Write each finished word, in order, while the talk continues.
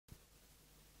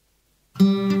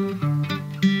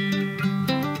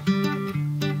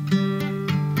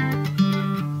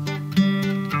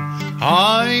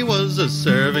a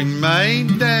serving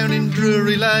maid down in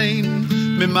Drury Lane.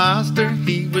 Me master,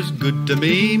 he was good to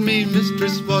me, me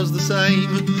mistress was the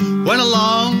same. When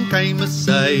along came a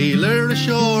sailor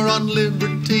ashore on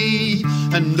liberty,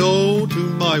 and oh, to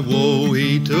my woe,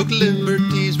 he took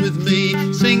liberties with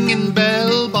me, singing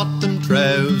bell-bottom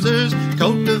trousers,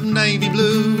 coat of navy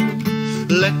blue.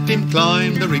 Let him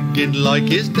climb the rigging like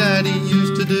his daddy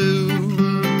used to do.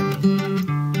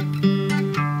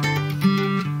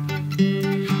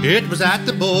 It was at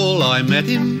the ball I met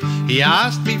him, he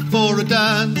asked me for a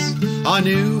dance. I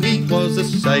knew he was a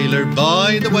sailor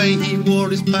by the way he wore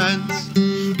his pants.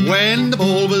 When the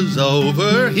ball was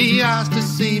over, he asked to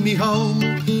see me home,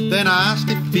 then asked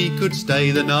if he could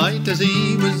stay the night as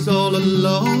he was all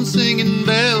alone, singing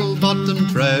bell-bottom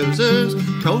trousers,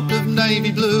 coat of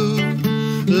navy blue.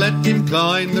 Let him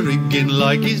climb the rigging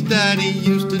like his daddy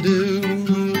used to do.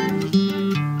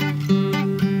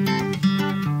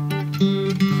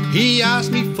 He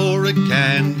asked me for a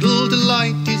candle to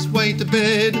light his way to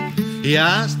bed. He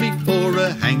asked me for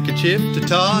a handkerchief to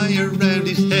tie around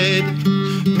his head.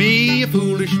 Me, a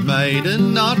foolish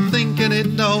maiden, not thinking it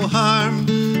no harm,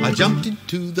 I jumped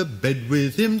into the bed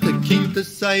with him to keep the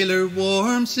sailor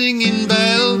warm, singing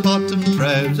bell-bottom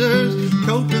trousers,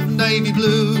 coat of navy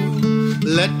blue.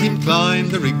 Let him climb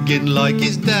the rigging like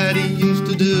his daddy used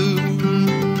to do.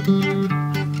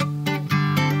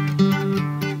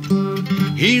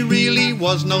 He really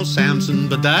was no Samson,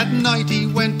 but that night he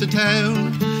went to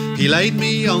town. He laid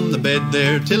me on the bed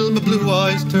there till my blue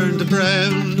eyes turned to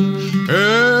brown.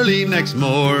 Early next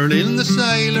morning the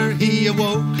sailor he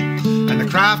awoke, and the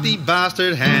crafty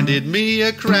bastard handed me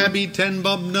a crabby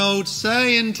 10-bob note,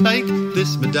 saying, take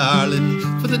this, my darling,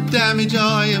 for the damage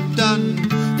I have done.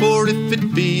 For if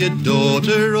it be a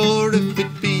daughter or if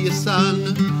it be a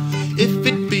son, if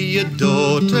it be a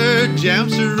daughter,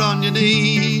 jounce her on your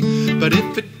knee. But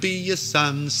if it be a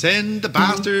son, send the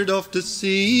bastard off to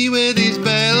sea with his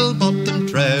bell-bottom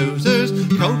trousers,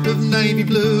 coat of navy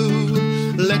blue.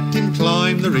 Let him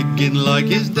climb the rigging like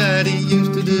his daddy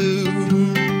used to do.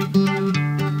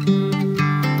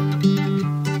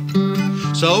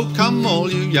 So come all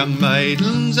you young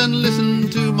maidens and listen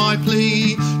to my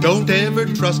plea. Don't ever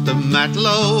trust a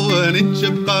matelot an inch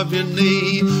above your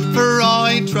knee. For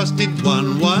I trusted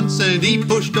one once and he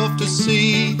pushed off to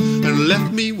sea, and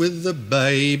left me with the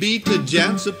baby to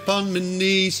jounce upon my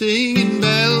knee, singing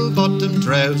bell-bottom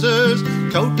trousers,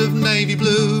 coat of navy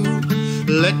blue.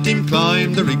 Let him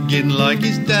climb the rigging like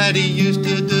his daddy used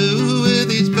to do, with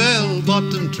his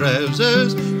bell-bottom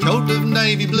trousers, coat of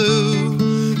navy blue.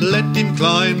 Let him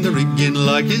climb the rigging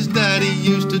like his daddy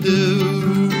used to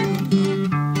do.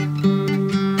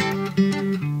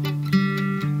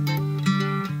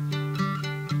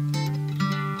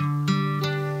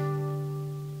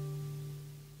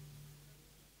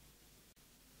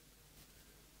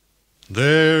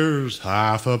 There's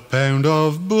half a pound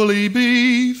of bully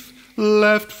beef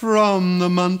left from the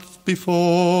month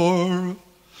before,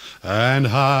 and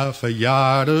half a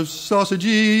yard of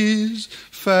sausages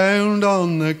found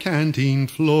on the canteen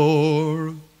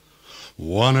floor.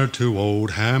 One or two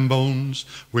old ham bones,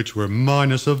 which were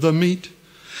minus of the meat,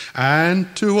 and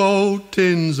 2 old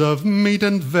tins of meat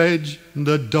and veg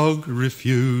the dog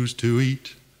refused to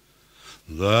eat.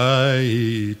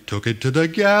 They took it to the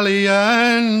galley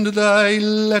and they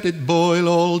let it boil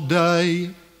all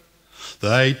day.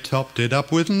 They topped it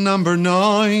up with number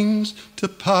 9s to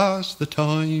pass the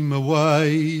time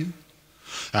away.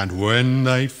 And when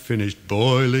they finished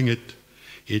boiling it,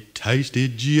 it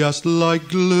tasted just like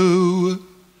glue.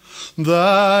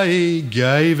 They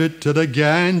gave it to the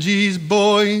Ganges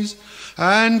boys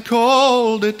and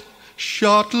called it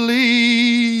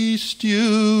Shotley Stew.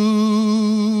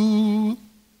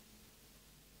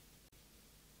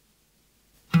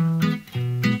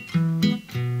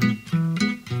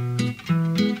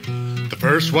 The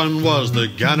first one was the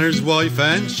gunner's wife,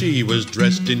 and she was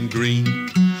dressed in green.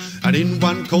 And in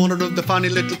one corner of the funny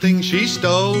little thing she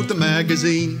stowed the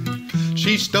magazine.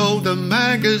 She stowed the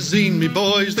magazine, me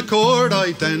boys, the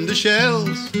cordite and the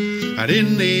shells. And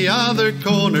in the other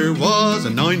corner was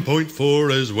a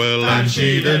 9.4 as well. And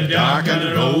she'd a dark and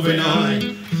a roving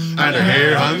eye, and her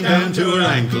hair hung down to her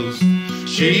ankles.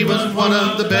 She was one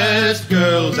of the best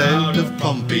girls out of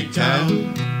Pompey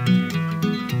town.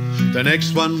 The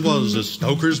next one was a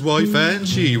stoker's wife, and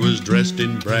she was dressed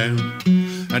in brown.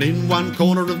 And in one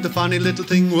corner of the funny little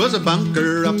thing was a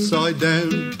bunker upside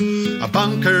down. A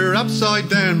bunker upside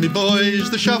down, me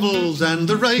boys, the shovels and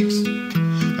the rakes.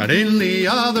 And in the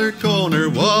other corner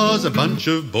was a bunch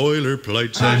of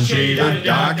boilerplates. And she'd a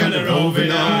dark and a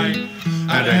roving eye,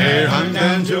 and her hair hung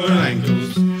down to her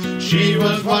ankles. She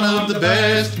was one of the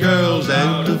best girls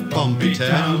out of Pompey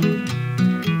town.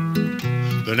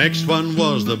 The next one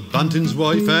was the bunting's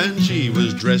wife, and she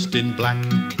was dressed in black.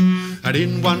 And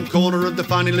in one corner of the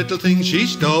funny little thing, she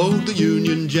stowed the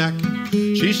Union Jack.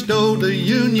 She stowed the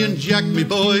Union Jack, me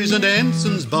boys, and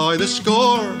ensigns by the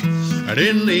score. And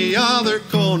in the other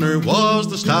corner was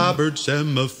the starboard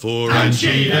semaphore. And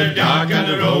she'd a dark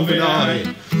and a roving eye,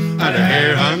 and her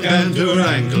hair hung down to her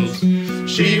ankles.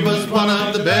 She was one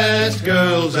of the best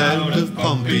girls out of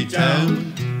Pompey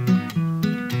town.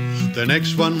 The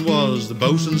next one was the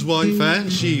boatswain's wife,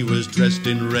 and she was dressed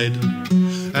in red.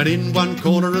 And in one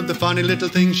corner of the funny little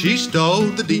thing, she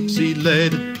stowed the deep sea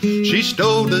lead. She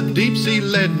stowed the deep sea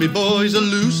lead, me boys, a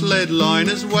loose lead line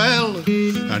as well.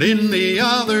 And in the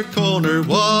other corner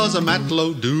was a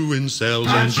Matelot doing cells.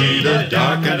 And she'd a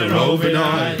dark and a roving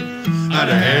eye, and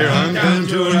her hair hung down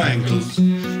to her ankles.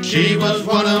 She was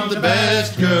one of the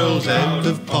best girls out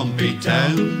of Pompey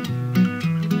town.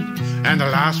 And the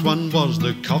last one was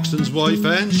the coxswain's wife,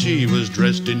 and she was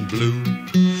dressed in blue.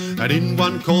 And in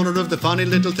one corner of the funny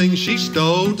little thing, she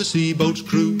stowed the seaboat's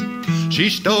crew. She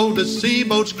stowed the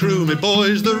seaboat's crew, me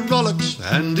boys, the rowlocks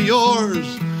and the oars.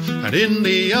 And in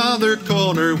the other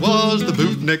corner was the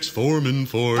bootneck's foreman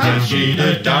Ford. And she'd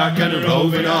a dark and a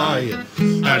roving eye,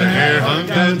 and her hair hung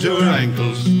down to her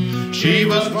ankles. She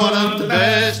was one of the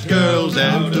best girls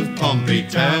out of Pompey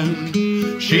town.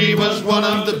 She was one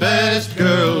of the best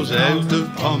girls out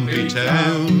of Pompey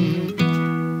town.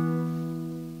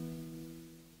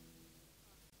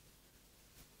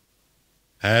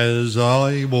 As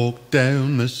I walked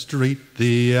down the street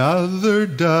the other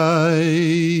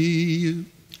day,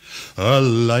 a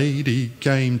lady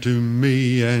came to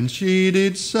me and she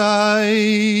did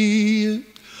say,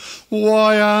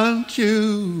 "Why aren't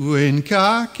you in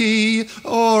khaki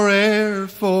or Air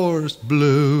Force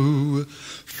blue,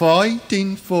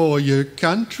 fighting for your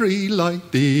country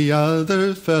like the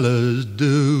other fellas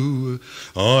do?"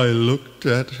 I looked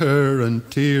at her and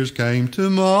tears came to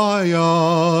my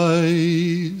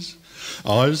eyes.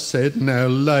 I said, "Now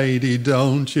lady,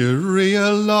 don't you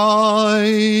realise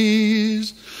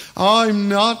I'm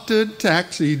not a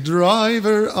taxi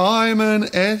driver, I'm an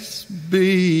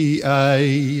SBA,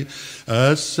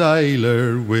 a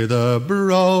sailor with a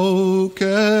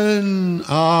broken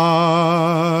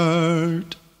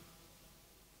heart."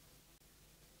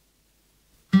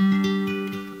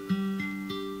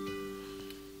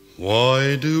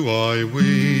 Why do I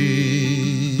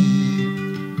weep?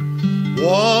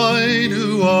 Why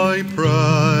do I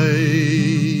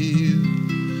pray?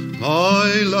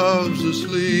 My love's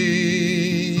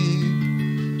asleep,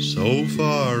 so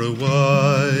far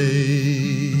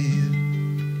away.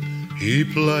 He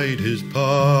played his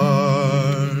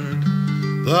part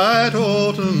that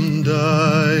autumn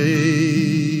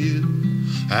day,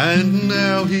 and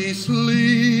now he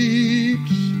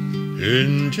sleeps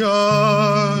in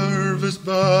Jervis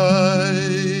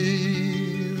Bay.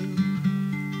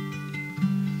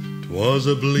 'Twas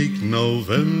a bleak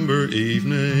November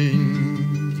evening,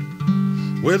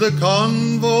 with a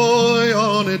convoy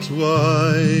on its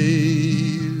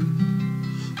way.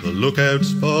 The lookout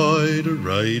spied a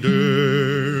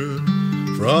raider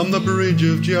from the bridge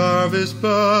of Jervis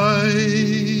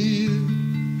Bay.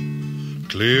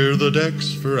 Clear the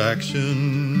decks for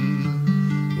action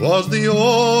was the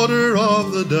order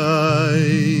of the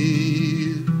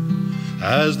day,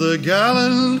 as the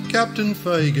gallant Captain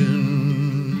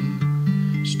Fagan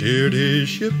steered his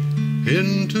ship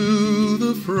into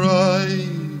the fray.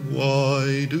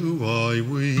 Why do I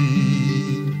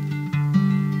weep?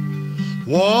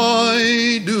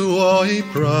 Why do I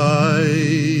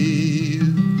pray?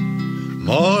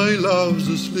 My love's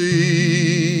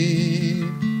asleep,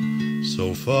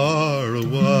 so far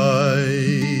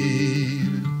away.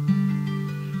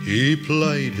 He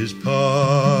played his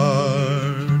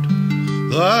part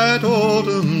that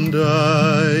autumn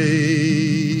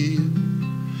day,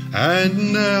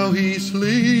 and now he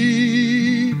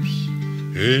sleeps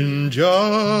in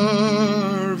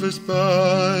Jervis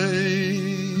Bay.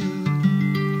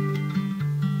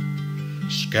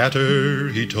 Scatter,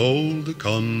 he told the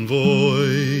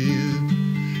convoy,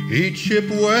 each ship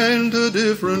went a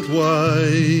different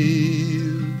way.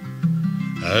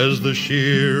 As the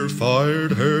Sheer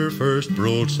fired her first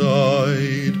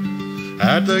broadside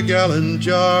at the gallant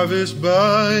Jervis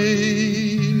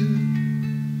Bay,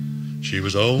 she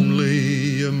was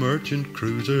only a merchant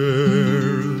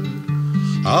cruiser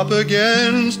up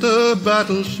against a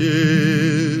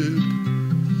battleship,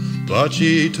 but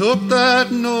she took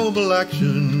that noble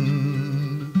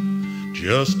action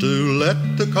just to let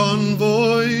the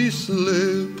convoy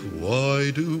slip. Why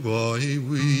do I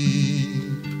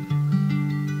weep?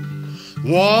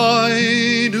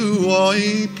 Why do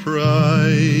I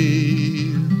pray?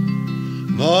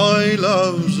 My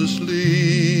love's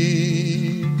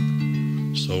asleep,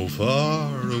 so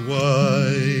far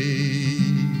away.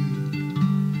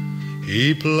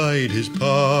 He played his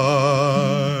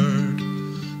part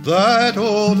that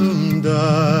autumn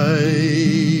day,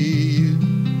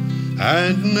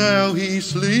 and now he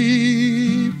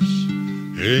sleeps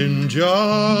in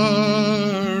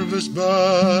Jervis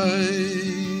Bay.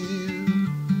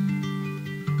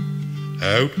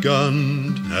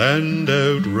 Outgunned and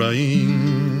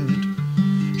outranged,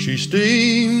 she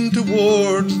steamed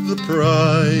towards the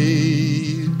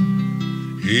prey.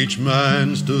 Each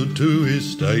man stood to his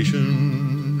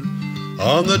station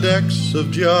on the decks of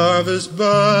Jervis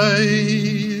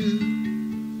Bay.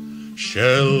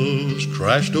 Shells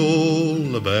crashed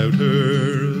all about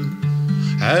her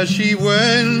as she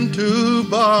went to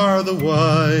bar the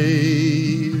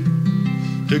way,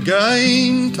 to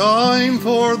gain time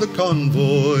for the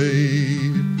convoy.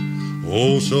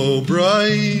 Oh, so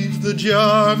brave the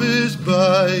Jervis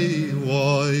Bay,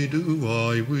 why do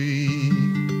I weep?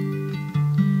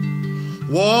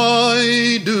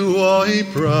 Why do I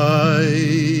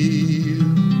pray?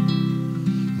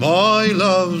 My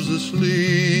love's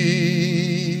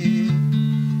asleep,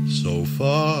 so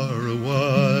far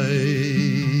away.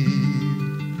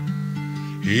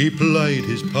 He played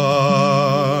his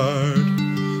part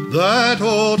that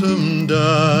autumn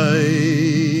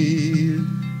day,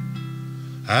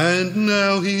 and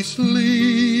now he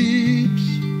sleeps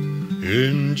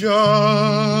in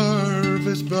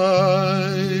Jervis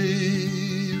Bay.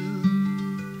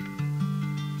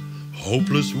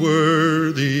 Hopeless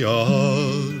were the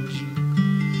odds,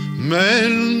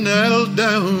 men knelt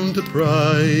down to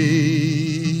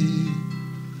pray,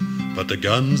 but the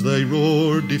guns they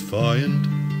roared defiant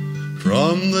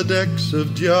from the decks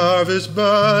of Jervis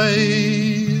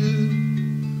Bay.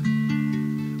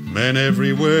 Men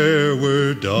everywhere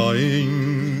were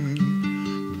dying,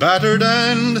 battered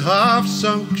and half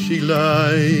sunk she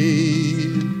lay.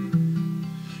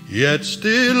 Yet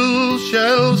still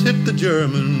shells hit the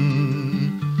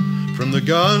German from the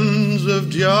guns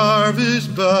of Jervis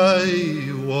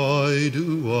Bay. Why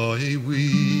do I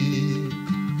weep?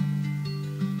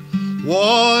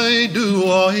 Why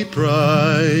do I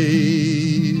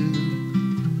pray?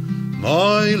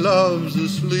 My love's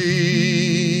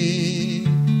asleep,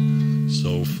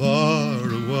 so far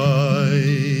away.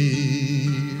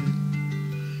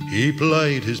 He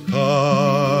played his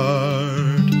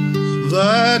part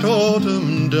that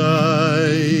autumn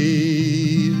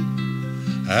day,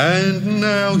 and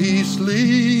now he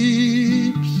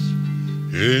sleeps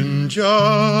in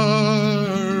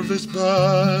Jervis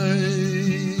Bay.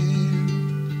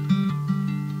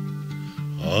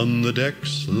 On the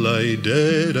decks lay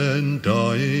dead and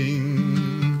dying,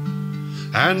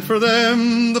 and for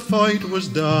them the fight was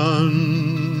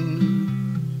done.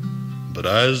 But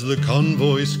as the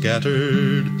convoy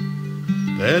scattered,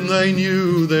 then they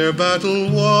knew their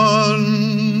battle won.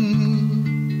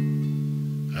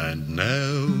 And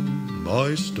now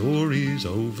my story's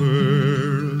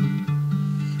over,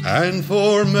 and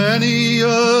for many a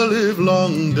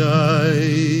livelong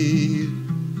day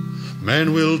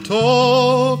men will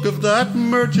talk of that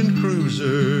merchant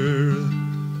cruiser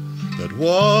that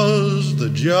was the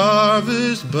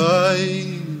Jervis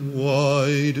Bay.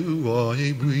 Why do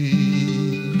I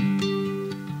weep?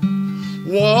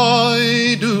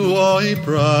 Why do I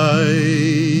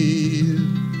pray?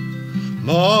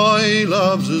 My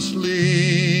love's asleep,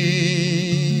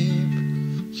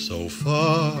 so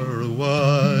far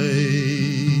away.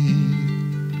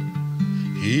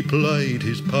 He played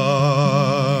his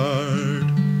part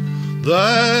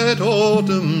that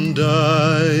autumn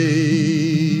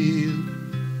day,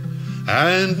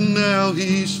 and now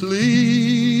he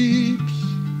sleeps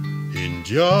in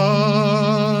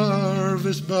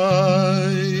Jervis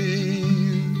Bay.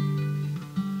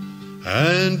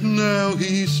 And now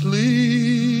he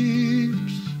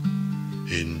sleeps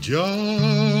in Jervis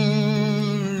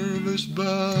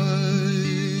Bay.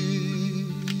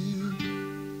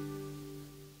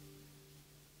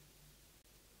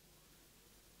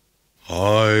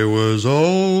 I was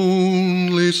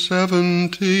only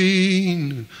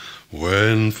 17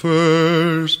 when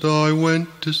first I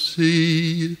went to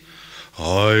sea.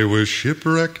 I was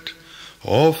shipwrecked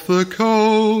off the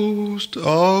coast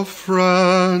of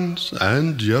France,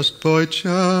 and just by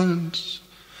chance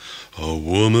a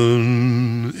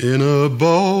woman in a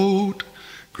boat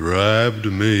grabbed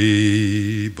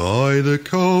me by the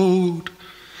coat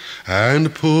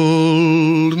and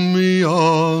pulled me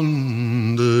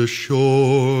on the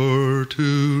shore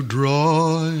to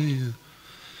dry.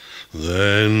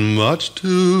 Then, much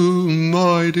to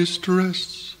my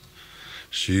distress,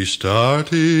 she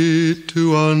started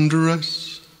to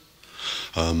undress,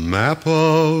 a map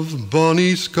of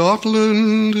bonny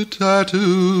Scotland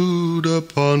tattooed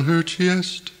upon her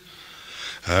chest.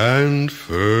 And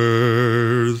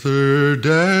further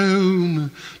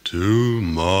down, to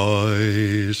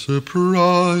my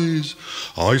surprise,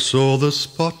 I saw the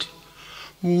spot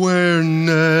where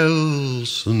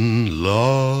Nelson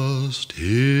lost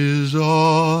his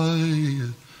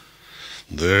eye.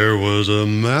 There was a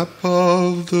map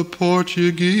of the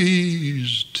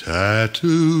Portuguese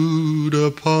tattooed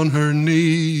upon her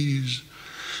knees,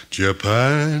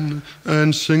 Japan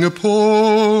and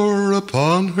Singapore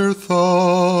upon her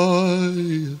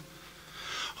thigh.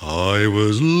 I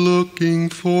was looking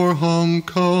for Hong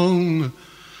Kong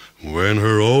when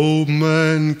her old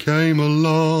man came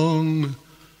along,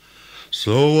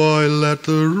 so I let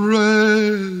the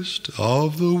rest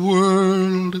of the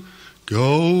world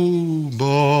go by.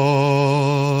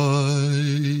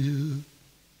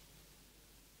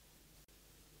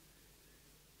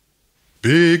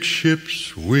 Big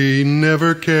ships we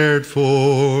never cared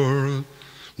for,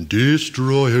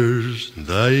 destroyers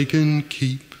they can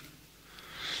keep.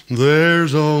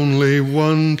 There's only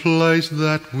one place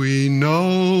that we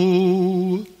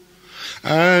know,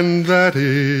 and that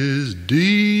is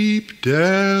deep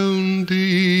down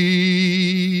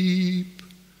deep.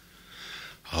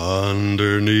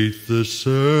 Underneath the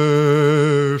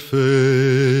surface,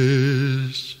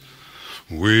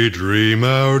 we dream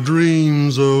our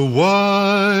dreams away.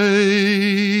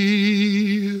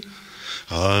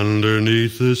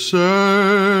 Underneath the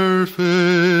surface,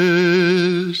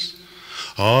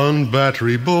 on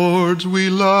battery boards we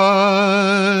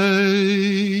lie.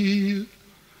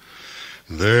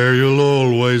 There you'll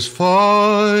always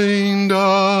find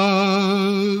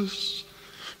us,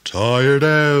 tired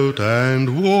out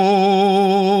and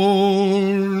worn,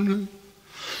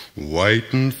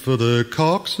 waiting for the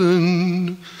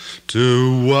coxswain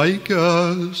to wake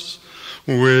us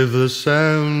with the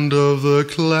sound of the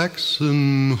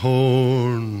klaxon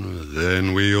horn.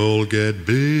 Then we all get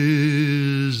busy,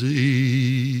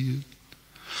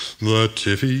 the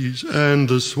tiffies and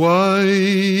the swines,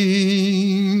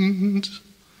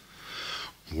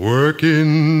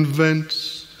 working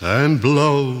vents and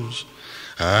blows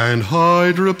and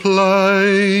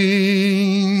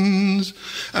hydroplanes.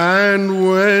 And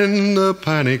when the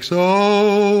panic's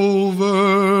over,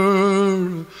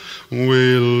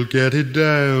 we'll get it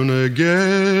down again.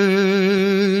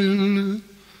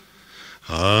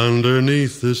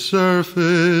 Underneath the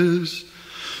surface,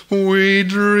 we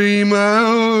dream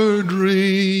our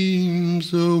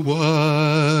dreams away.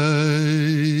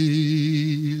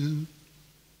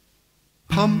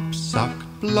 Pump, sock,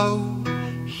 blow,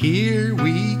 here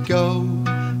we go.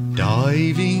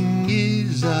 Diving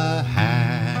is a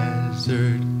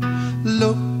hazard.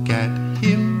 Look at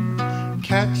him,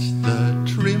 catch the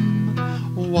trim.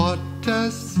 What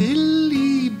a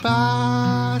silly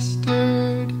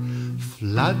bastard.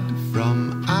 Flood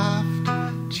from aft,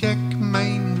 check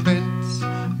main vents,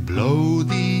 blow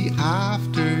the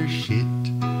after shit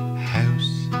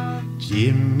house.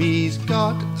 Jimmy's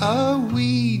got a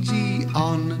Ouija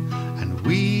on, and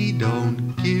we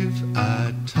don't give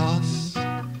a toss.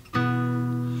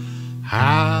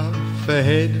 Half a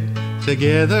head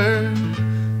together,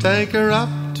 take her up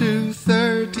to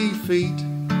 30 feet.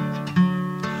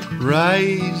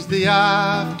 Raise the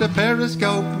after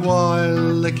periscope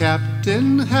while the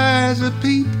captain has a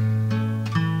peep.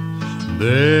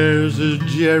 There's a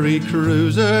Jerry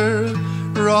cruiser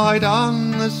right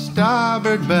on the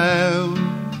starboard bow.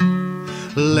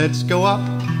 Let's go up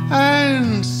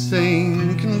and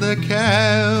sink the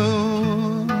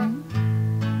cow.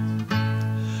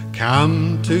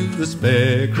 Come to the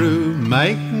spare crew,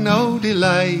 make no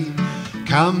delay.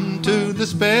 Come to the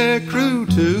spare crew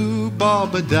to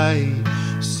bob a day.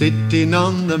 Sitting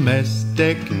on the mess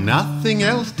deck, nothing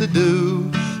else to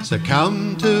do, so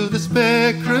come to the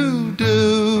spare crew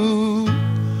do.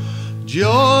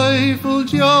 Joyful,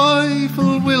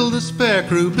 joyful will the spare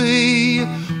crew be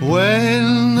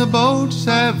when the boats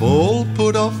have all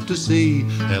put off to sea.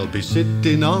 They'll be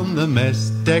sitting on the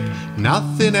mess deck,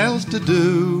 nothing else to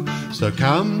do, so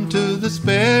come to the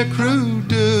spare crew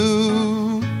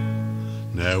do.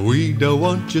 Now we don't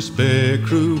want your spare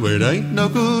crew, it ain't no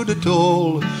good at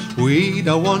all. We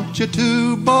don't want you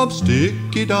to bob,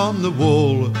 stick it on the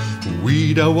wall.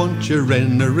 We don't want your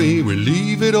ennery, we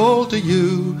leave it all to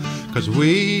you, 'cause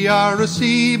we are a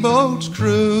seaboat's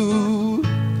crew.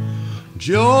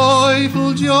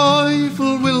 Joyful,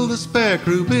 joyful will the spare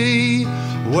crew be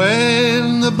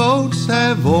when the boats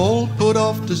have all put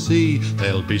off to sea.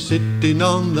 They'll be sitting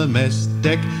on the mess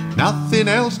deck, nothing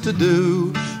else to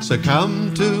do. So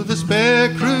come to the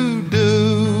spare crew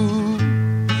do.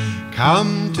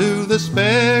 Come to the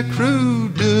spare crew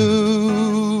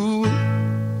do.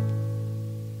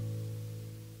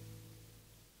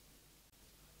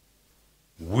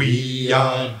 We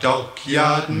are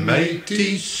Dockyard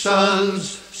Matey sons,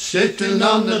 sitting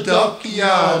on the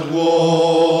dockyard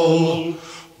wall,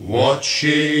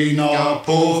 watching our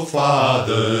poor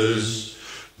fathers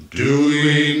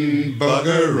doing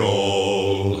bugger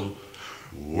all.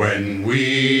 When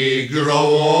we grow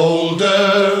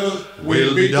older,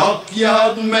 we'll be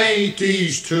dockyard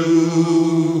mateys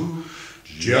too,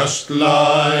 just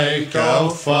like our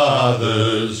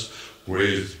fathers,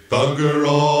 with bugger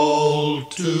all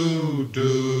to do.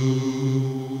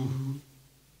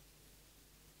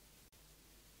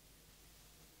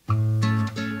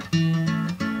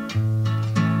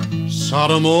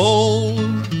 Sodom all,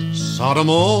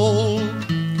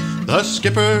 the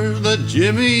skipper, the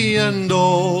Jimmy and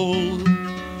all.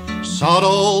 Sod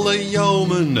all the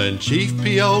yeomen and chief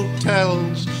P.O.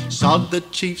 tells. Sod the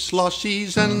chief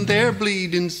sloshies and their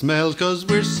bleeding smells, 'cause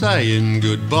we're saying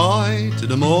goodbye to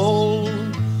them all.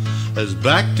 As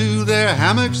back to their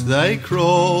hammocks they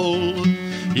crawl.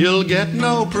 You'll get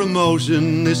no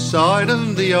promotion this side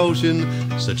of the ocean,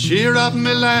 so cheer up,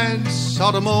 me lads,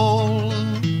 sod 'em all.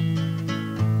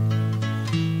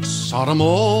 Sod 'em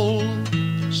all,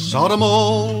 sod 'em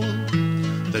all,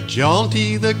 the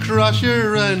jaunty, the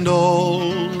crusher and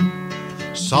all.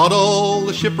 Sod all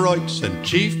the shipwrights and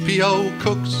chief P.O.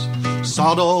 cooks.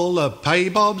 Sod all the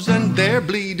paybobs and their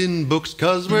bleeding books,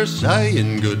 'cause we're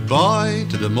saying goodbye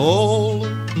to them all.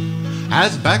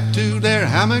 As back to their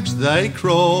hammocks they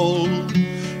crawl.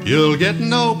 You'll get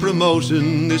no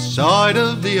promotion this side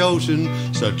of the ocean,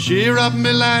 so cheer up,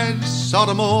 me lads, sod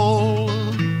 'em all.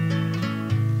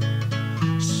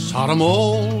 Sod 'em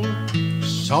all,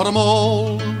 sod 'em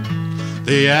all,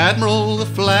 the Admiral, the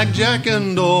Flagjack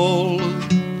and all.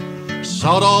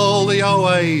 Sod all the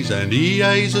OAs and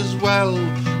EAs as well.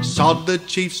 Sod the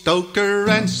Chief Stoker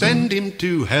and send him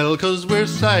to hell, 'cause we're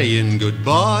saying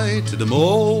goodbye to them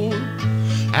all.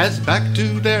 As back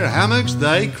to their hammocks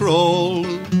they crawl.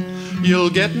 You'll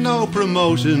get no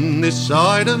promotion this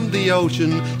side of the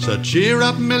ocean, so cheer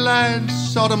up, me lads,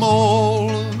 sod 'em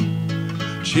all.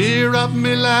 Cheer up,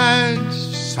 me lads,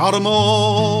 sod 'em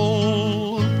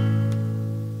all.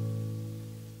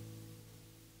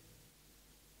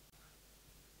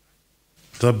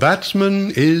 The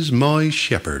batsman is my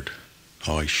shepherd,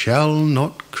 I shall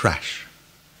not crash.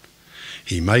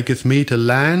 He maketh me to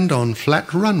land on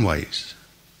flat runways.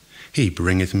 He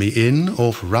bringeth me in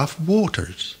off rough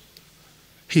waters.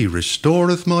 He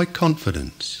restoreth my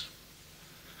confidence.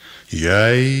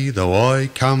 Yea, though I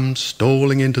come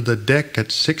stalling into the deck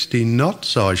at 60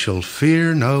 knots, I shall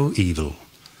fear no evil,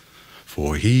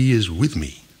 for he is with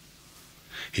me.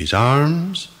 His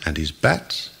arms and his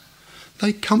bats,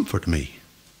 they comfort me.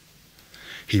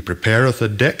 He prepareth a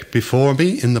deck before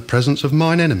me in the presence of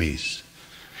mine enemies.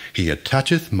 He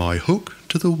attacheth my hook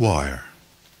to the wire.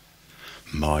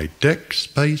 My deck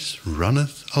space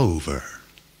runneth over.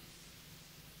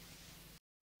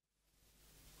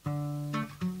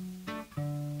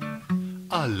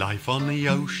 A life on the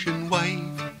ocean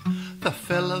wave, the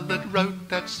fella that wrote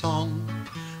that song.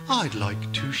 I'd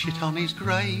like to shit on his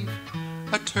grave,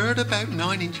 a turd about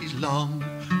 9 inches long.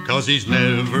 'Cause he's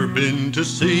never been to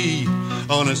sea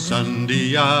on a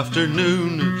Sunday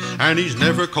afternoon, and he's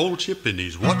never cold shipping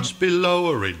his watch below,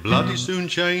 or he'd bloody soon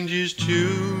change his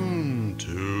tune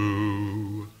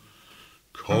to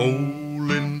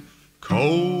coalin',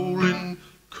 coalin',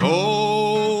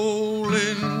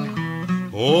 coalin',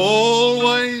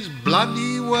 always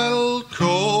bloody well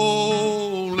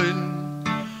coalin',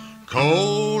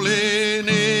 coalin'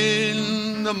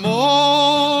 in the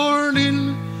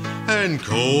morning and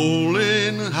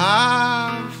coalin'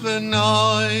 half the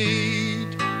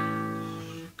night.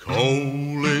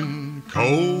 Coalin',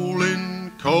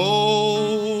 coalin',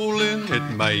 coalin', it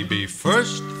may be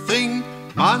first thing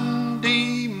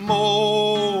Monday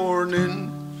morning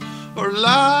or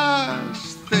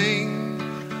last thing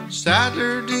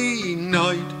Saturday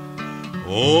night,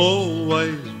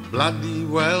 always bloody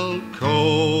well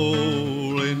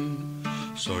coalin'.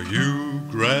 So you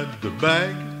grab the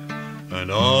bag and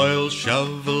I'll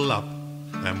shovel up,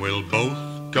 and we'll both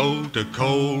go to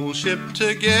coal ship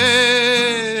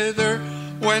together.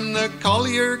 When the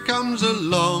collier comes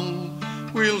along,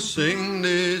 we'll sing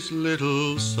this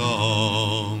little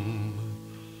song.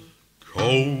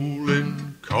 Coaling,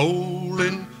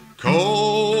 coaling,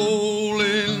 coaling,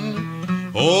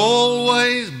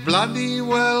 always bloody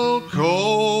well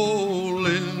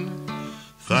coaling.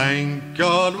 Thank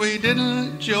God we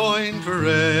didn't join forever.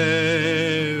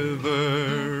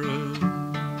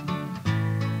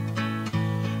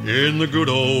 In the good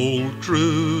old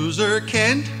cruiser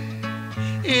Kent,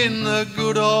 in the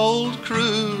good old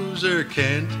cruiser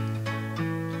Kent,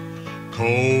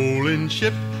 coaling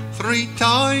ship 3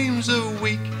 times a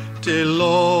week till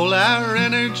all our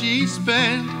energy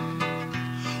spent.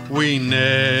 We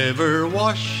never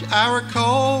wash our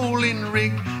coaling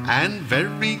rig, and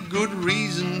very good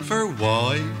reason for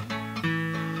why.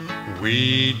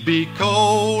 We'd be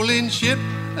coaling ship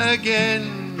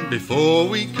again before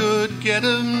we could get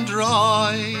 'em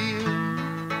dry.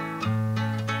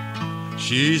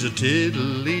 She's a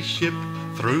tiddly ship,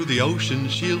 through the ocean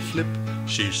she'll flip.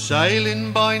 She's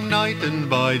sailing by night and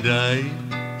by day,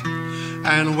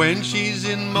 and when she's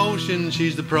in motion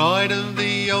she's the pride of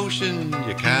the ocean.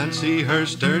 You can't see her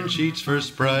stern sheets for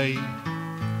spray.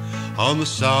 On the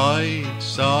side,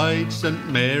 St.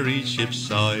 Mary's ship's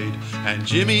side, and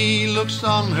Jimmy looks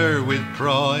on her with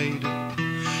pride.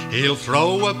 He'll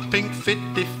throw a pink fit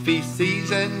if he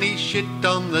sees any shit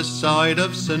on the side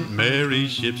of St.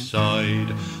 Mary's ship's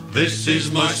side. This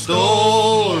is my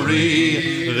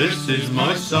story, this is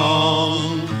my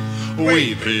song.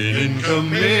 We've been in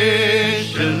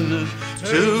commission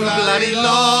too bloody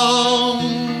long.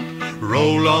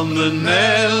 Roll on the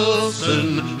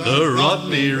Nelson, the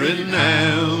Rodney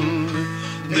renowned.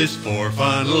 This poor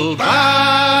final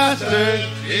bastard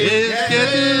is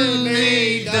getting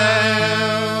me down.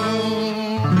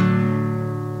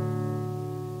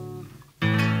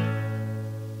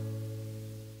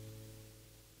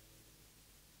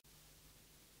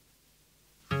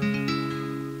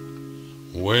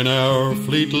 When our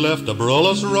fleet left the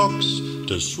Brollos Rocks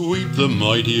to sweep the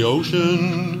mighty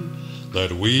ocean,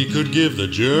 that we could give the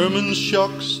Germans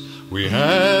shocks, we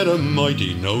had a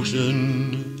mighty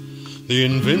notion. The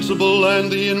invincible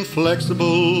and the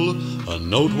inflexible, a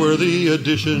noteworthy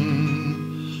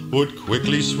addition, would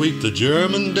quickly sweep the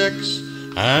German decks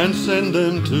and send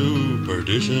them to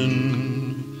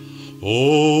perdition.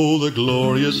 Oh, the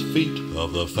glorious feat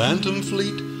of the Phantom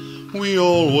Fleet we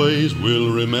always will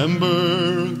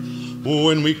remember,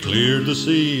 when we cleared the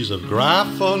seas of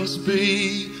Graf on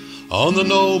Spee on the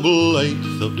noble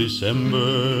 8th of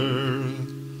December.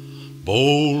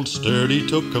 Bold, sturdy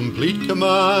took complete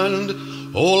command,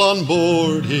 all on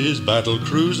board his battle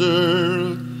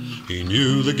cruiser. He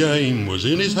knew the game was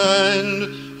in his hand,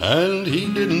 and he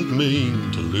didn't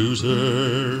mean to lose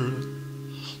her.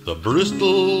 The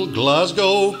Bristol,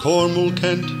 Glasgow, Cornwall,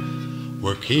 Kent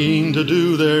were keen to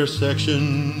do their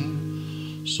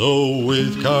section, so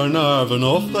with Carnarvon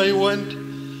off they went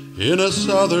in a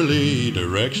southerly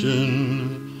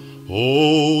direction.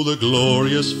 Oh, the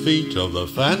glorious feat of the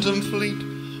Phantom Fleet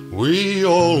we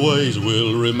always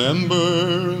will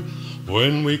remember,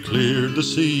 when we cleared the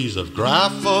seas of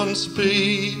Graf on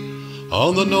Spee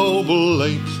on the noble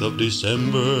 8th of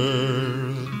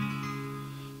December.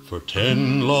 For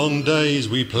 10 long days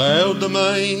we ploughed the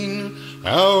Main,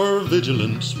 our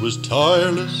vigilance was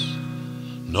tireless.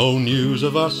 No news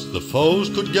of us the foes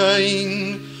could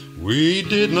gain, we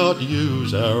did not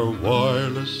use our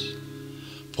wireless.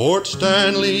 Port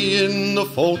Stanley in the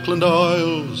Falkland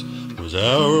Isles was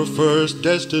our first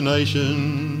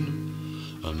destination.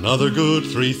 Another good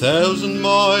 3,000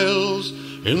 miles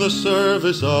in the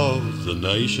service of the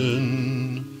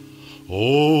nation.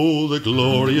 Oh, the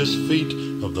glorious feat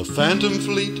of the Phantom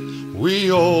Fleet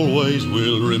we always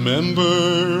will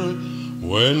remember,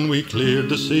 when we cleared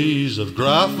the seas of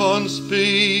Graf on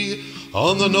Spee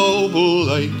on the noble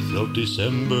 8th of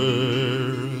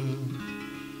December.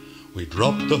 We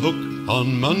dropped the hook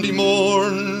on Monday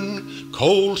morn,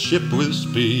 coal ship with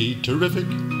speed terrific,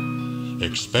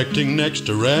 expecting next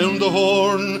to round the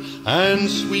Horn and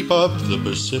sweep up the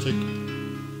Pacific.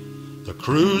 The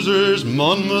cruisers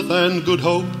Monmouth and Good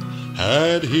Hope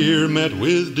had here met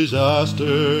with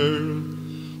disaster.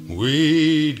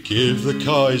 We'd give the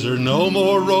Kaiser no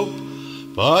more rope,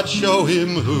 but show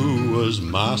him who was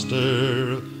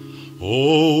master.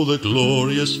 Oh, the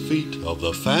glorious feat of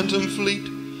the Phantom Fleet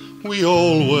we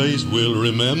always will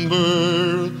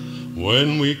remember,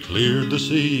 when we cleared the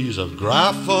seas of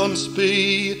Graf on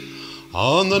Spee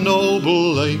on the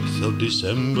noble 8th of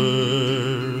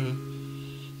December.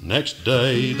 Next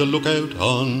day the lookout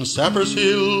on Sapper's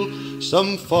Hill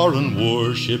some foreign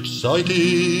warships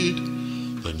sighted.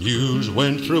 The news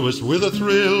went through us with a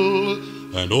thrill,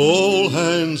 and all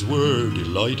hands were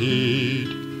delighted.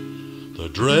 The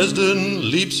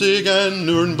Dresden, Leipzig and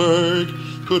Nuremberg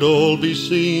could all be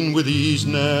seen with ease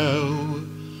now,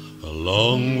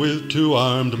 along with 2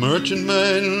 armed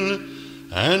merchantmen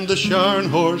and the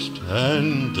Scharnhorst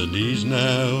and the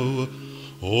Gneisenau.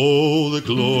 Oh, the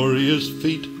glorious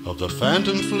feat of the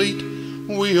Phantom Fleet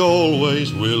we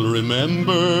always will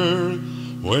remember,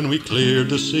 when we cleared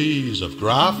the seas of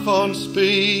Graf von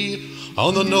Spee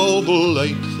on the noble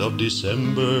 8th of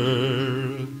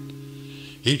December.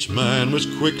 Each man was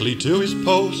quickly to his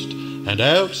post, and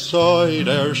outside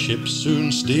our ship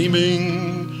soon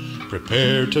steaming,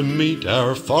 prepared to meet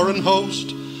our foreign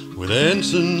host with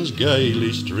ensigns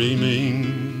gaily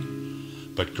streaming.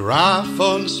 But Graf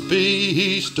von Spee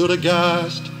he stood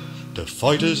aghast, to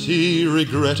fight us he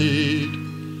regretted,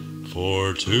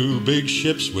 for 2 big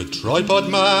ships with tripod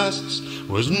masts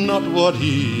was not what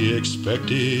he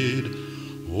expected.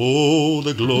 Oh,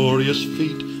 the glorious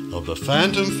feat of the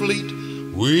Phantom Fleet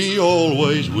we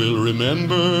always will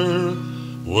remember,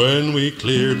 when we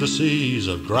cleared the seas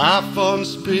of Graf von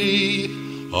Spee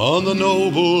on the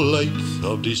noble 8th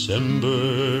of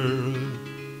December.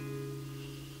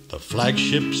 The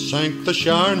flagship sank the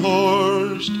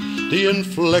Scharnhorst, the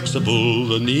Inflexible,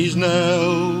 the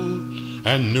Gneisenau,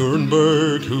 and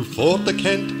Nuremberg, who fought the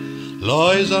Kent,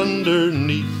 lies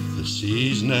underneath the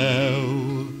seas now.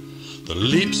 The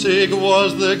Leipzig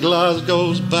was the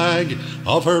Glasgow's bag,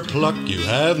 of her pluck you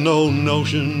have no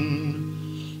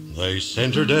notion. They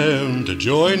sent her down to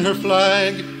join her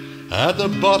flag at the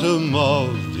bottom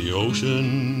of the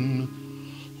ocean.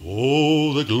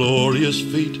 Oh, the glorious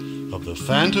feat of the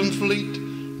Phantom Fleet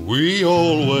we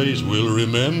always will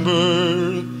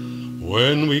remember,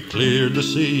 when we cleared the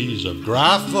seas of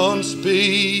Graf von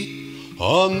Spee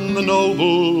on the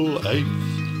noble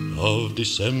 8th of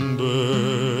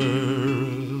December.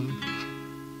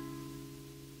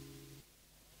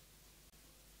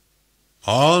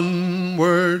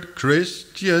 Onward,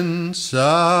 Christian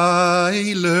sailors,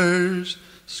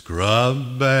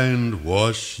 scrub and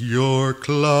wash your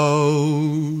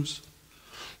clothes.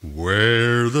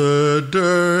 Where the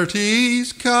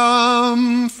dirties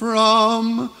come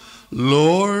from,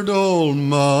 Lord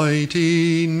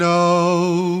Almighty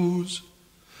knows.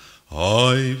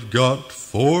 I've got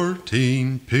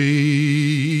 14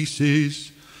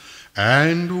 pieces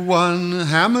and 1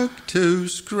 hammock to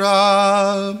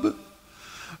scrub,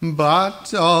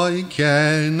 but I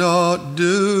cannot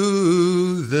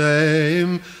do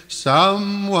them,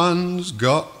 someone's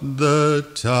got the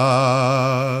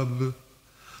tub.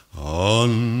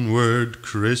 Onward,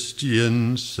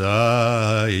 Christian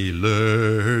sailors,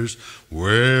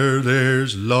 where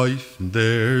there's life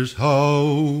there's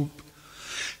hope.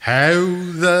 How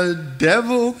the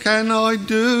devil can I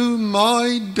do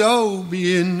my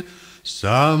dobying?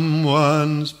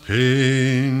 Someone's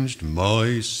pinched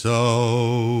my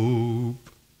soap.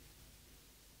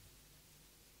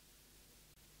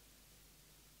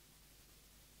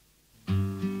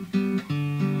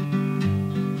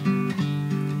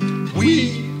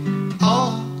 We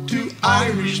are 2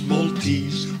 Irish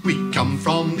Maltese. We come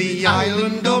from the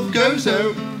island of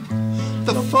Gozo.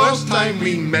 The first time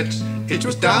we met, it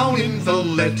was down in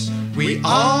Vallette. We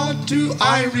are 2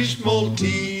 Irish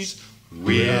Maltese.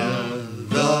 We're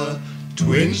the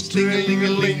twins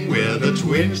ting-a-ling-a-ling. We're the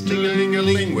twins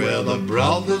ting-a-ling-a-ling. We're the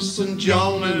brothers St.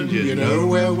 John, and you know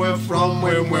where we're from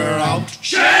when we're out.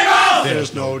 Shave off!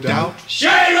 There's no doubt.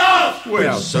 Shave off!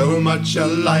 We're so much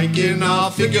alike in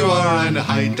our figure and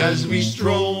height as we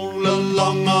stroll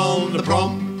along on the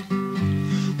prom.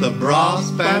 The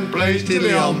brass band plays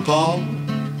Tilly-on-Pom.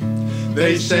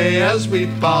 They say as we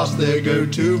pass there go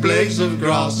 2 blades of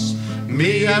grass,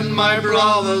 me and my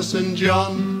brother St.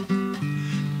 John.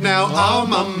 Now our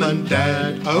mum and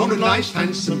dad own a nice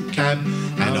handsome cab,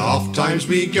 and oft times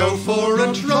we go for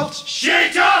a trot.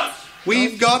 Shit up!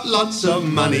 We've got lots of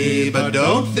money, but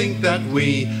don't think that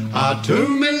we are 2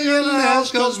 millionaires,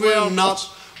 'cause we're not.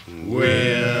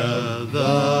 We're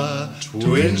the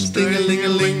twins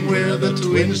ting-a-ling-a-ling. We're the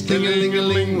twins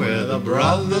ting-a-ling-a-ling. We're the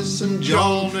brothers St.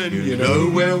 John, and you know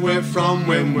where we're from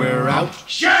when we're out.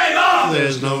 Shave off!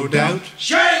 There's no doubt.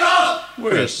 Shave off!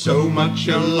 We're so much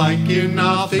alike in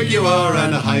our figure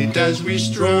and height as we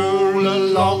stroll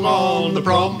along on the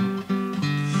prom.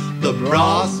 The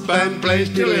brass band plays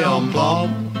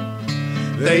Tilly-on-Pom.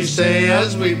 They say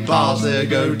as we pass there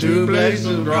go 2 blades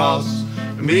of grass,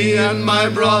 me and my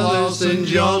brother St.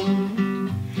 John.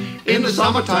 In the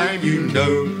summertime, you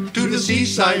know, to the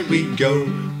seaside we go,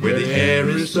 where the air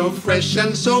is so fresh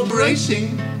and so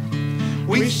bracing.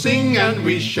 We sing and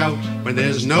we shout when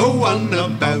there's no one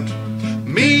about,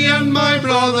 me and my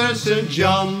brother St.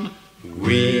 John.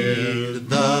 We're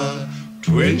the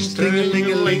twins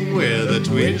ting-a-ling-a-ling, we're the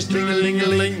twins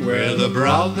ting-a-ling-a-ling, we're the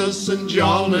brothers St.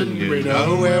 John, and we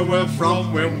know where we're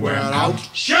from when we're out.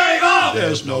 Shave off!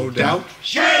 There's no doubt.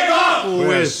 Shave off!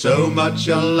 We're so much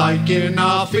alike in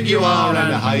our figure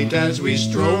and height as we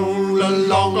stroll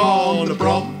along on the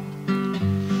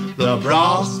prom. The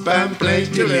brass band plays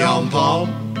Gillian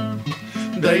Palm.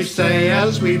 They say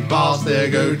as we pass,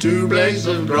 there go two blades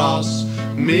of grass.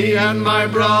 Me and my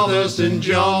brother St.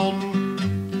 John.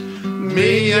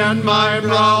 Me and my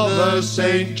brother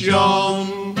St.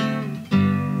 John.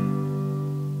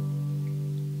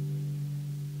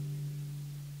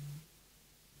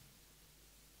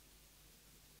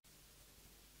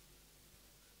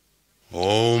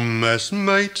 Oh,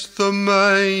 messmates, the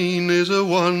Maine is a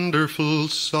wonderful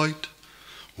sight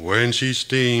when she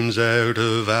steams out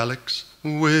of Alex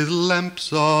with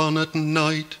lamps on at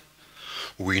night.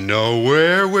 We know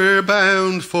where we're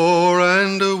bound for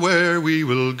and where we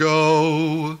will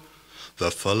go.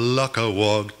 The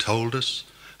Falklands told us,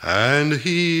 and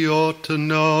he ought to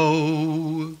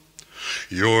know.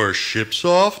 Your ship's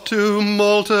off to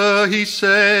Malta, he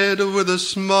said with a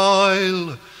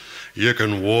smile. You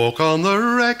can walk on the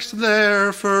wrecks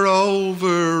there for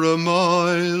over a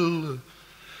mile.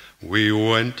 We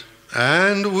went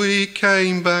and we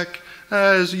came back,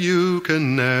 as you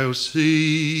can now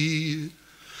see.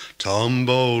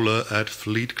 Tombola at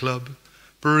Fleet Club,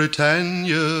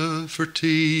 Britannia for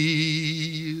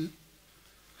tea.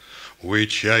 We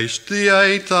chased the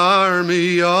 8th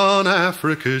Army on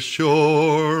Africa's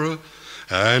shore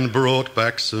and brought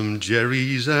back some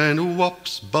jerrys and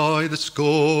wops by the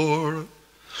score.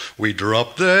 We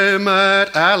dropped them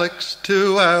at Alex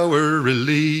to our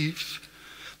relief,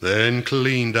 then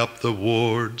cleaned up the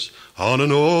wards on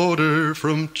an order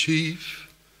from Chief.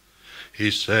 He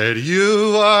said,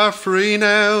 you are free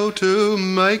now to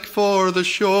make for the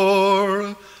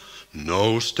shore.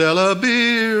 No Stella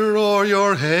beer or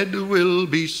your head will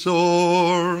be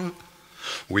sore.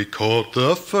 We caught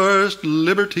the first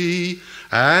Liberty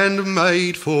and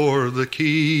made for the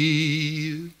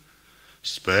quay.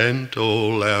 Spent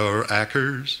all our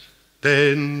acres,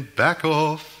 then back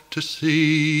off to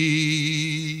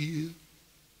sea.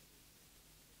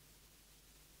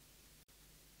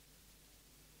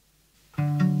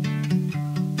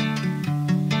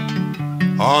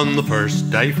 On the first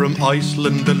day from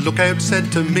Iceland, the lookout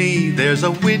said to me, there's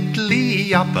a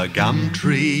whittly up a gum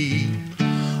tree.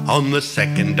 On the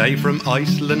second day from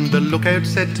Iceland, the lookout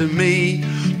said to me,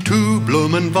 two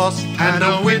bloomin' voss and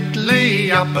a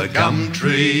whittly up a gum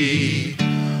tree.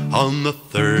 On the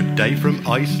third day from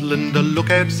Iceland, the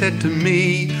lookout said to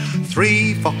me,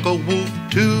 three focker wolf,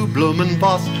 two bloomin'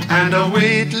 voss and a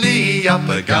whittly up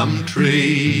a gum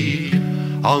tree.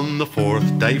 On the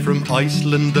fourth day from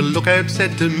Iceland, the lookout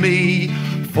said to me,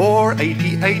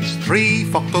 488, three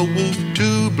focker wolf,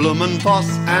 two bloomin' voss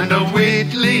and a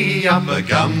whittly up a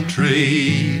gum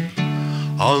tree.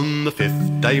 On the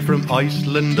fifth day from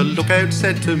Iceland, the lookout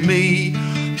said to me,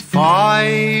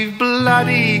 5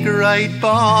 bloody great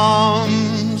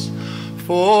bombs,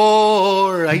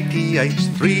 488,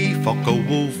 three focker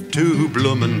wolf, two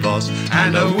bloomin' voss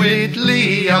and a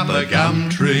whittly up a gum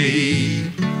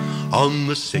tree. On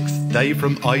the sixth day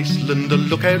from Iceland, the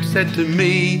lookout said to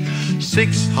me,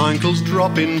 6 hinkles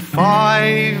dropping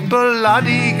 5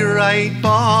 bloody great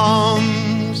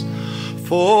bombs,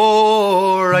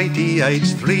 488,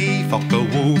 three focker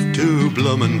wolf, two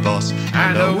bloomin' voss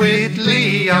and a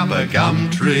whittly up a gum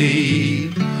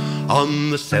tree. On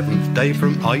the seventh day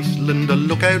from Iceland, the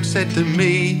lookout said to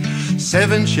me,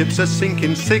 7 ships are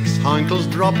sinking, 6 hinkles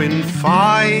dropping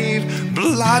 5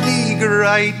 bloody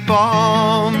great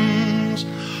bombs,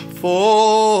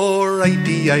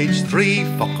 488, three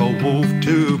focker wolf,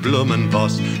 two bloomin'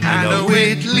 voss and a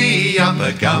whittly up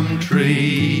a gum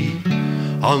tree.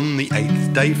 On the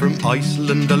 8th day from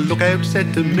Iceland, the lookout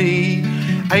said to me,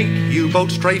 8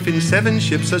 U-boats strafing, 7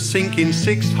 ships are sinking,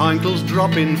 6 hinkles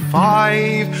dropping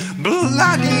 5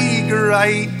 bloody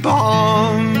great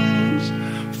bombs,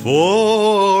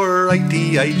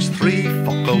 488, three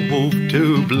focker wolf,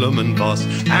 two bloomin' voss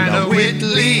and a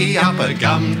whittly up a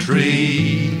gum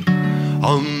tree.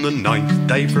 On the 9th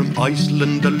day from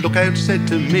Iceland, the lookout said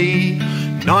to me,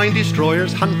 9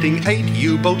 destroyers hunting, 8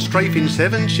 U-boats strafing,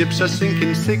 7 ships are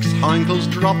sinking, 6 hinkles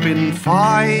dropping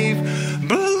 5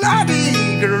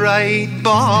 bloody great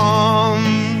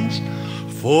bombs,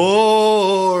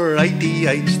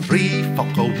 488, three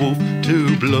focker wolf,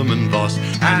 two bloomin' voss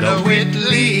and a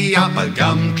whittly up a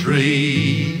gum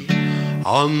tree.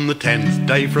 On the 10th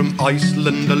day from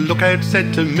Iceland, the lookout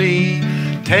said to me,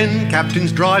 10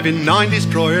 captains driving, 9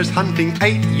 destroyers hunting,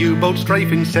 8 U-boats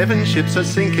strafing, 7 ships are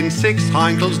sinking, 6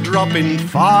 Heinkel's dropping,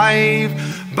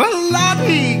 5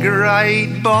 bloody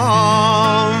great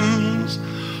bombs,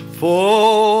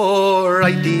 4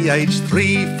 88s,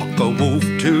 3 Focke-Wulf,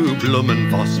 2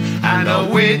 Blumenvoss, and a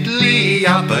Whitley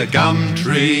up a gum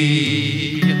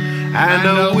tree, and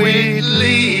a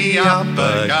Whitley up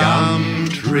a gum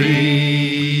tree.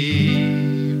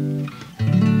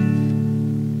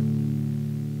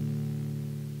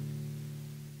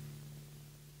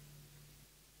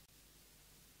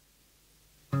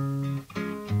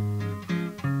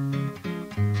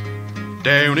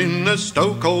 Down in the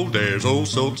stokehold there's all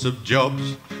sorts of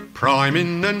jobs,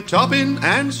 priming and topping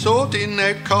and sorting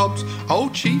out cobs.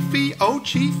 Oh chiefy,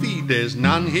 there's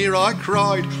none here, I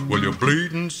cried. Well, you'll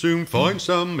bleedin' soon find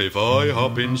some if I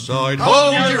hop inside.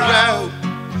 Hold your row,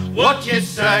 what you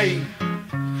say?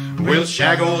 We'll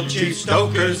shag all chief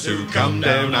stokers who come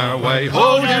down our way.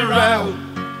 Hold your row,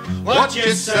 what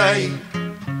you say?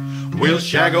 We'll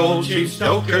shag all chief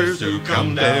stokers who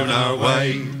come down our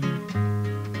way.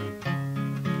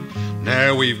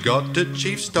 Now we've got a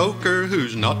chief stoker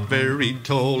who's not very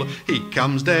tall. He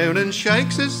comes down and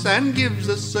shakes us and gives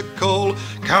us a call.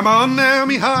 Come on now,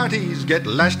 me hearties, get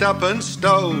lashed up and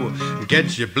stow.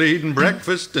 Get your bleeding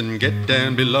breakfast and get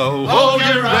down below. Hold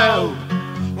your row,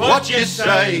 what you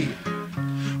say?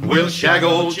 We'll shag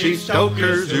all chief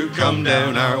stokers who come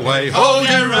down our way. Hold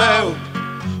your row,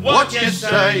 what you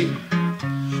say?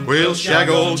 We'll shag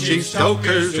all chief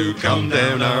stokers who come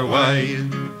down our way.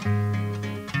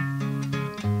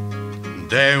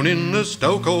 Down in the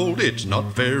stokehold, it's not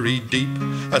very deep.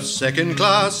 A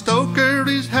second-class stoker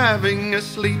is having a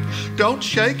sleep. Don't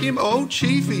shake him, oh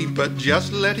chiefy, but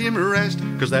just let him rest,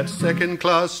 'cause that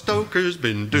second-class stoker's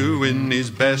been doing his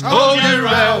best. Hold your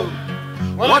row,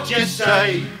 what you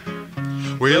say?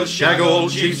 We'll shag all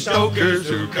chief stokers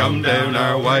who come down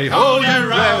our way. Hold your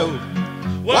row,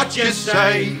 what you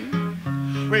say?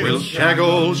 We'll shag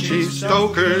all chief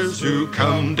stokers who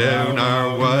come down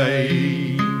our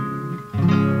way.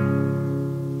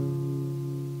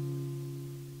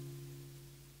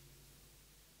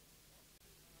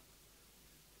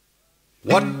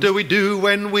 What do we do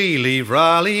when we leave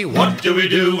Raleigh? What do we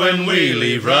do when we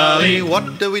leave Raleigh?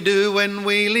 What do we do when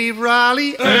we leave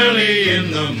Raleigh? Early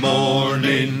in the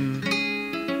morning.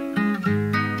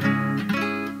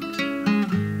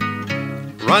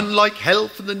 Run like hell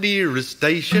for the nearest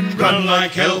station. Run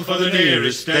like hell for the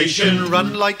nearest station.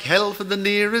 Run like hell for the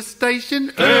nearest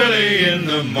station. Early in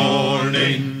the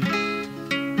morning.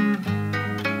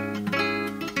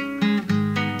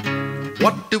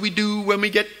 What do we do when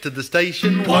we get to the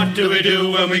station? What do we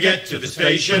do when we get to the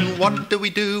station? What do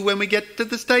we do when we get to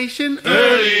the station?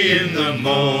 Early in the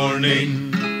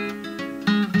morning.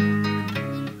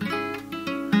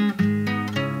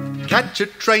 Catch a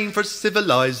train for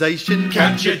civilization.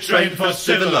 Catch a train for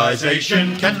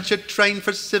civilization. Catch a train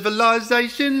for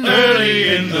civilization. Early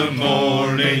in the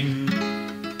morning.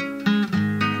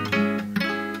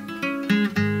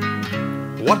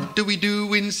 What do we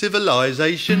do in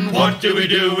civilization? What do we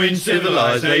do in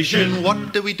civilization?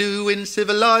 What do we do in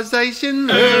civilization?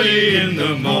 Early in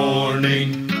the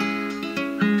morning.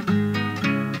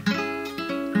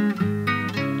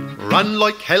 Run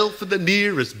like hell for the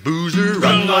nearest boozer.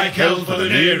 Run like hell for the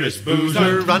nearest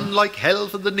boozer. Run like hell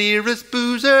for the nearest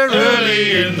boozer.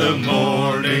 Early in the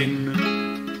morning.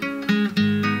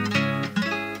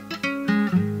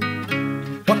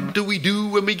 What do we do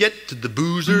when we get to the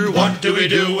boozer? What do we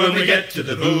do when we get to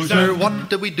the boozer? What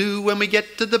do we do when we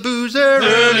get to the boozer?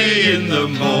 Early in the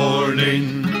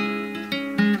morning.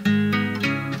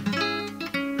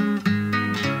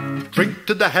 Drink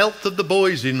to the health of the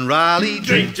boys in Raleigh.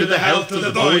 Drink to the health of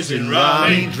the boys in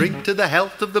Raleigh. Drink to the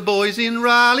health of the boys in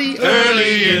Raleigh.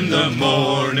 Early in the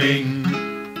morning.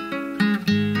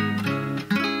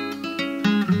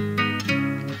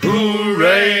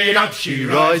 Hooray, up she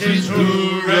rises,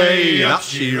 hooray, up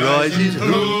she rises,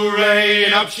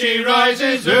 hooray, up she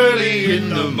rises, early in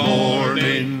the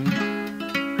morning.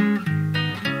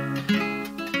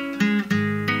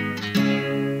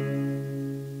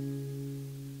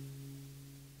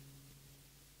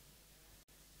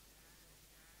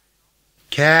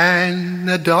 Can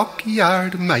a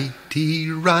dockyard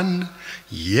matey run?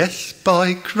 Yes,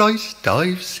 by Christ,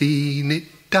 I've seen it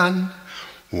done.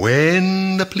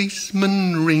 When the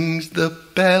policeman rings the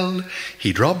bell,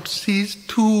 he drops his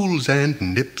tools and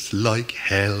nips like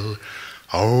hell.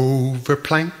 Over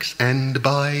planks and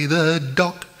by the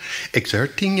dock,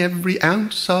 exerting every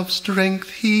ounce of strength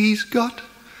he's got.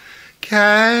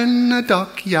 Can a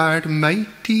dockyard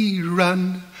matey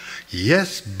run?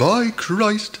 Yes, by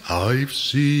Christ, I've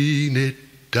seen it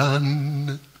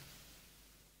done.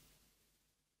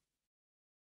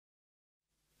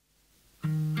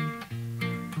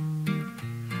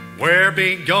 Where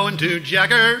be going to,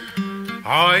 Jagger?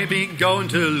 I be going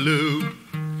to Loo.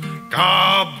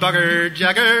 God bugger,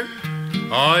 Jagger,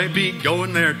 I be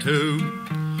going there too.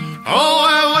 Oh,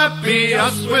 how happy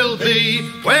us will be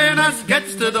when us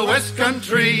gets to the West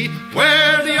Country,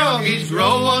 where the Oggies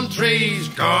grow on trees.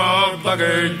 God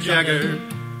bugger, Jagger.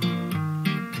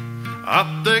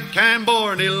 Up the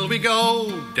Camborne Hill we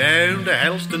go, down to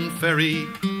Helston Ferry.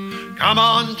 Come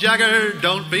on, Jagger,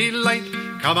 don't be late.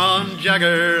 Come on,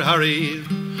 Jagger, hurry.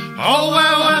 Oh,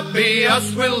 how happy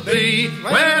us will be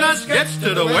when us gets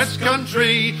to the West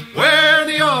Country, where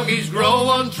the Oggies grow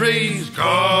on trees.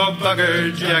 God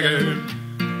bugger, Jagger.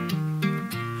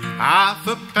 Half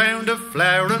a pound of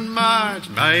flour and marge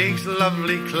makes a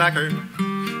lovely clacker,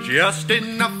 just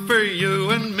enough for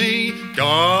you and me.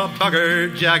 God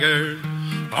bugger, Jagger.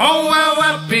 Oh, how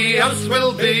happy us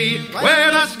will be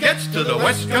when us gets to the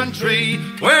West Country,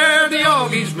 where the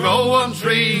Oggies grow on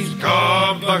trees.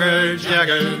 God bugger,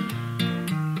 Jagger.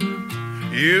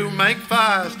 You make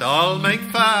fast, I'll make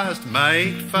fast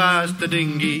the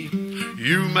dinghy.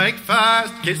 You make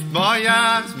fast, kiss my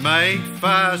ass, make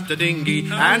fast the dinghy.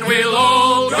 And we'll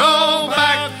all go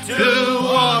back to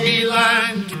Oggie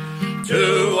land,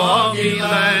 to Oggie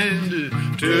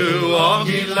land, to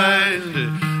Oggie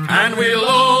land. And we'll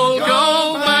all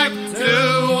go back to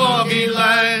Oggie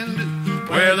land,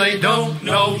 where they don't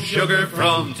know sugar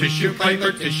from tissue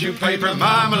paper,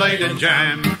 marmalade and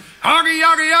jam. Oggie,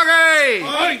 Oggie, Oggie!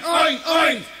 Oi, oi,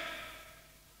 oi!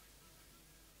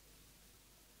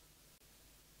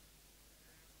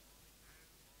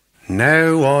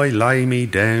 Now I lay me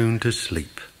down to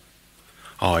sleep.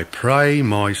 I pray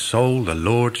my soul the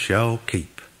Lord shall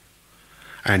keep,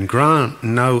 and grant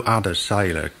no other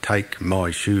sailor take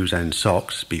my shoes and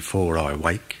socks before I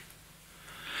wake.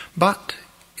 But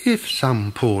if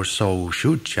some poor soul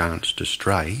should chance to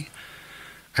stray,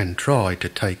 and try to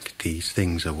take these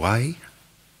things away,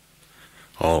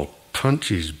 I'll punch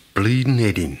his bleeding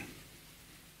head in